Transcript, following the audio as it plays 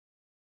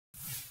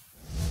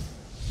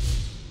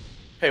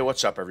Hey,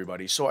 what's up,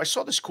 everybody? So I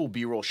saw this cool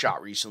B-roll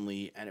shot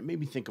recently, and it made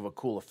me think of a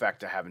cool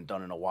effect I haven't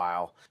done in a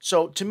while.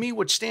 So to me,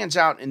 what stands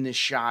out in this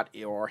shot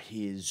are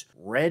his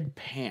red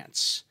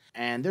pants.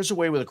 And there's a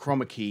way with a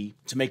chroma key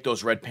to make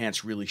those red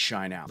pants really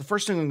shine out. The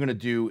first thing I'm going to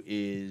do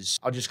is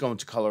I'll just go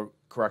into color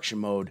correction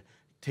mode,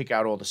 take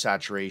out all the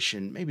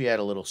saturation, maybe add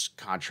a little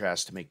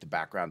contrast to make the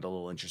background a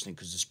little interesting,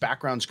 because this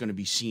background's going to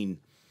be seen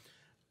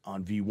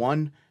on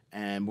V1,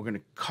 and we're going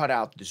to cut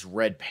out this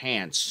red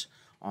pants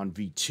on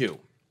V2.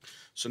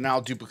 So now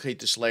I'll duplicate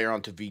this layer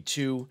onto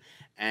V2,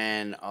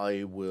 and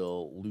I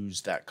will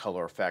lose that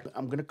color effect.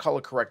 I'm going to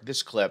color correct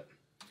this clip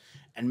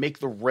and make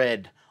the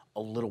red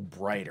a little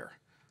brighter,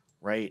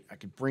 right? I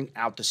could bring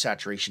out the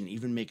saturation,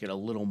 even make it a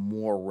little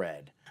more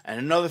red. And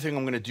another thing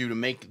I'm going to do to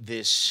make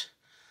this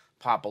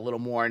pop a little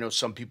more, I know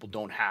some people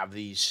don't have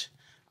these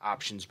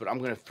options, but I'm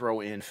going to throw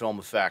in film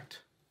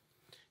effect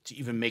to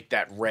even make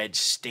that red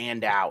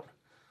stand out.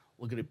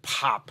 Look at it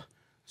pop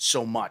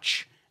so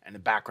much, and the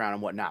background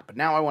and whatnot. But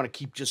now I want to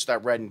keep just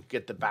that red and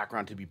get the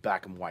background to be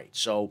black and white.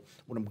 So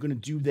what I'm going to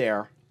do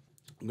there,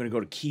 I'm going to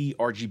go to key,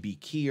 Rgb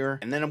Keyer,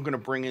 and then I'm going to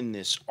bring in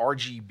this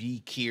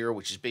Rgb Keyer,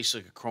 which is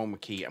basically a chroma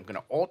key. I'm going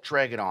to alt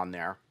drag it on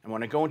there. And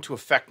when I go into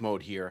effect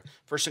mode here,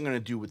 first thing I'm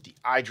going to do with the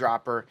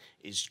eyedropper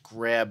is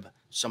grab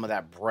some of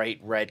that bright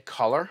red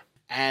color.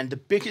 And the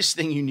biggest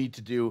thing you need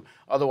to do,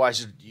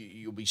 otherwise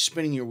you'll be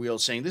spinning your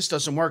wheels saying, this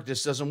doesn't work,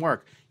 this doesn't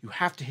work. You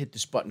have to hit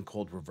this button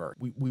called revert.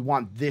 We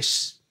want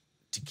this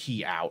to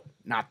key out,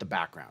 not the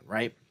background,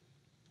 right?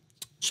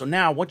 So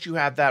now once you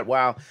have that,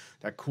 wow,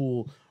 that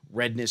cool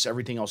redness,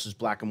 everything else is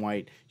black and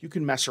white, you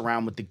can mess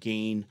around with the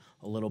gain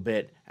a little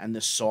bit and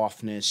the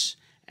softness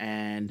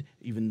and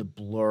even the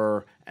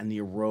blur and the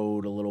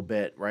erode a little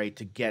bit, right,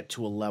 to get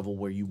to a level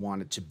where you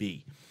want it to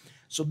be.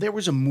 So there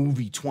was a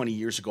movie 20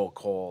 years ago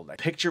called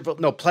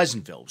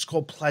Pleasantville. It was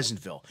called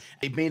Pleasantville.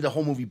 They made the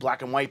whole movie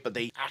black and white, but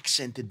they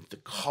accented the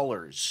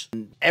colors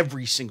in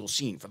every single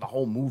scene for the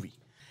whole movie.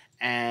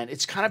 And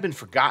it's kind of been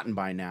forgotten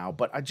by now,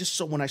 but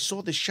when I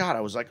saw this shot,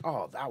 I was like,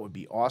 oh, that would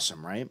be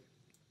awesome, right?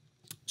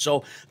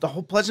 So the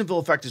whole Pleasantville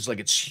effect is like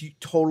it's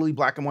totally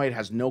black and white, it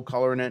has no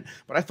color in it.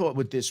 But I thought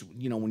with this,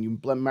 you know, when you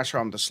mess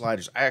around with the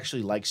sliders, I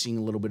actually like seeing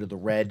a little bit of the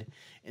red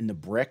in the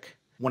brick.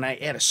 When I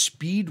add a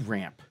speed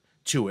ramp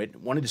to it,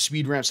 one of the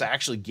speed ramps I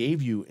actually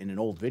gave you in an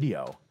old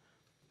video,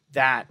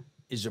 that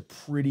is a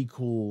pretty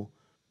cool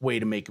way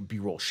to make a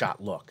B-roll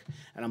shot look.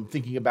 And I'm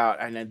thinking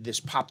about, and this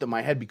popped in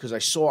my head because I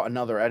saw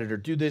another editor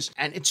do this,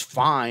 and it's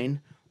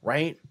fine,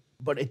 right?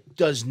 But it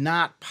does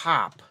not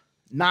pop,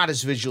 not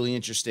as visually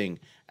interesting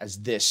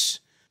as this,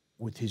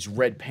 with his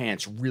red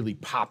pants really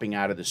popping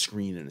out of the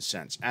screen in a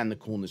sense, and the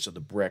coolness of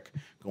the brick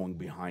going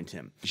behind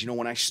him. You know,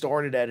 when I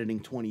started editing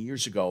 20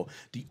 years ago,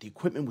 the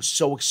equipment was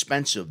so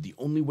expensive, the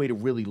only way to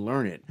really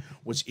learn it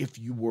was if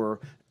you were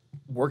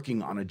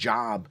working on a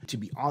job to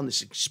be on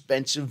this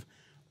expensive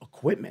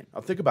equipment.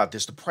 Now think about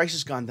this, the price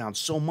has gone down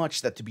so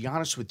much that, to be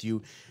honest with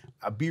you,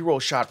 a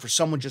B-roll shot, for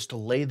someone just to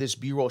lay this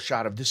B-roll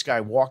shot of this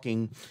guy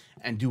walking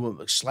and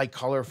do a slight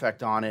color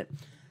effect on it,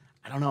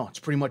 I don't know, it's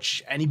pretty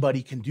much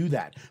anybody can do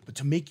that. But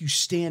to make you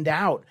stand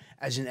out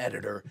as an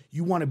editor,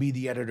 you want to be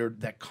the editor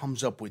that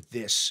comes up with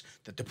this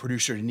that the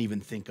producer didn't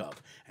even think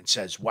of and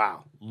says,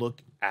 wow,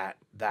 look at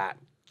that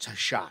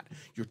shot.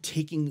 You're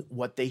taking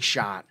what they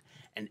shot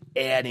and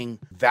adding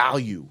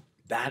value.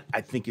 That, I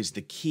think, is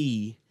the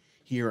key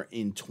here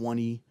in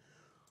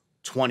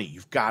 2020.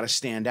 You've got to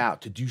stand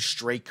out. To do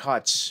straight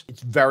cuts,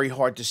 it's very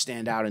hard to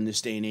stand out in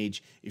this day and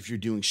age if you're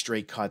doing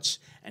straight cuts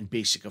and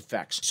basic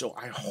effects. So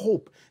I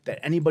hope that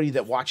anybody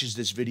that watches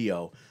this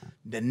video,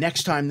 the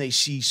next time they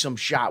see some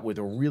shot with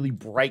a really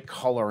bright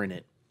color in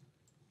it,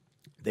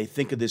 they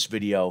think of this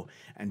video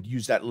and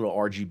use that little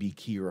Rgb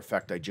Keyer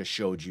effect I just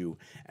showed you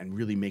and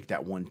really make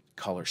that one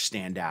color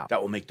stand out.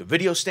 That will make the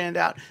video stand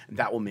out, and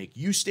that will make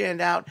you stand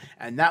out,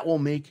 and that will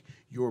make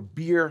your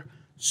beer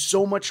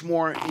so much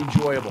more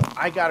enjoyable.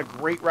 I got a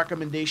great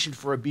recommendation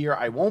for a beer.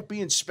 I won't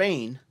be in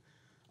Spain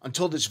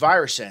until this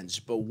virus ends,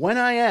 but when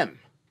I am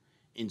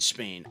in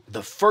Spain,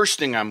 the first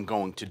thing I'm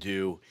going to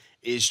do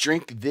is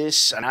drink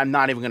this, and I'm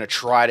not even going to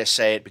try to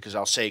say it because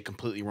I'll say it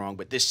completely wrong,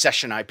 but this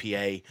Session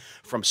IPA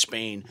from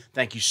Spain.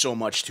 Thank you so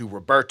much to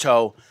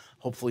Roberto.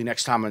 Hopefully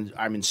next time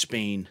I'm in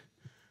Spain,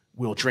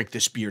 we'll drink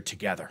this beer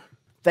together.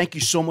 Thank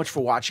you so much for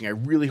watching. I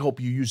really hope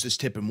you use this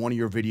tip in one of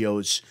your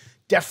videos.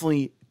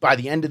 Definitely by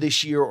the end of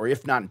this year, or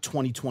if not in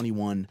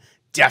 2021,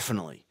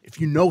 definitely. If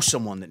you know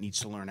someone that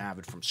needs to learn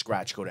Avid from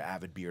scratch, go to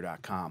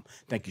avidbeer.com.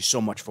 Thank you so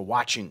much for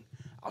watching.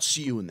 I'll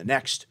see you in the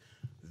next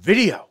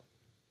video.